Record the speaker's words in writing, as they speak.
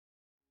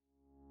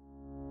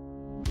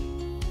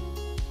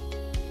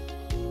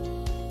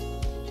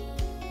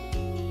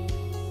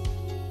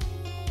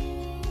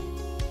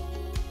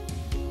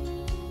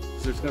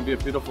There's going to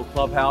be a beautiful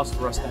clubhouse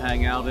for us to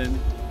hang out in,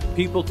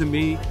 people to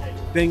meet,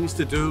 things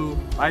to do.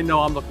 I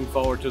know I'm looking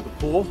forward to the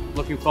pool,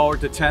 looking forward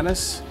to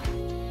tennis.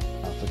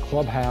 The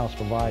clubhouse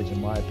provides,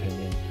 in my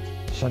opinion,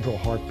 a central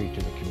heartbeat to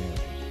the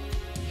community.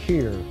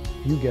 Here,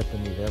 you get to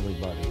meet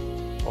everybody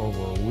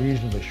over a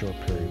reasonably short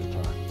period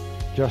of time.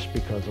 Just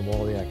because of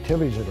all the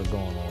activities that are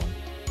going on,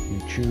 you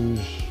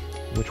choose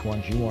which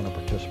ones you want to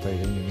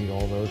participate in. You meet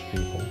all those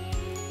people.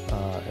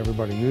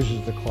 Everybody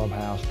uses the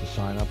clubhouse to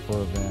sign up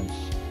for events,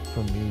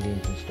 for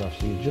meetings and stuff.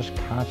 So you just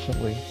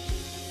constantly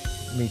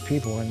meet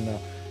people. And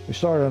we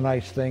started a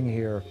nice thing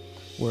here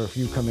where if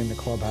you come in the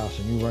clubhouse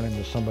and you run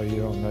into somebody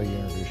you don't know, you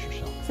introduce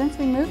yourself. Since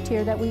we moved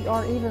here, that we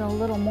are even a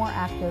little more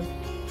active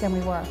than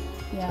we were.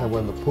 Yeah. And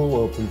when the pool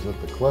opens at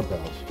the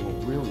clubhouse, we'll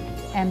really be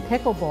active. And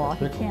pickleball.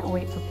 He can't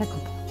wait for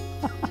pickleball.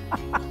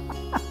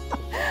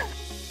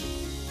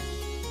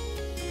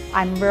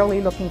 I'm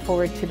really looking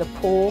forward to the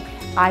pool.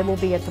 I will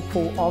be at the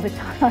pool all the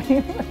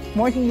time,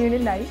 morning, noon,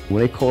 and night. When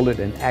they call it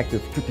an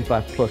active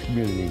 55-plus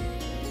community,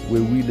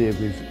 where we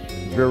live is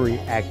very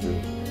active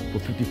for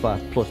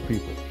 55-plus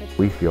people.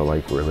 We feel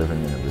like we're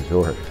living in a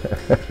resort.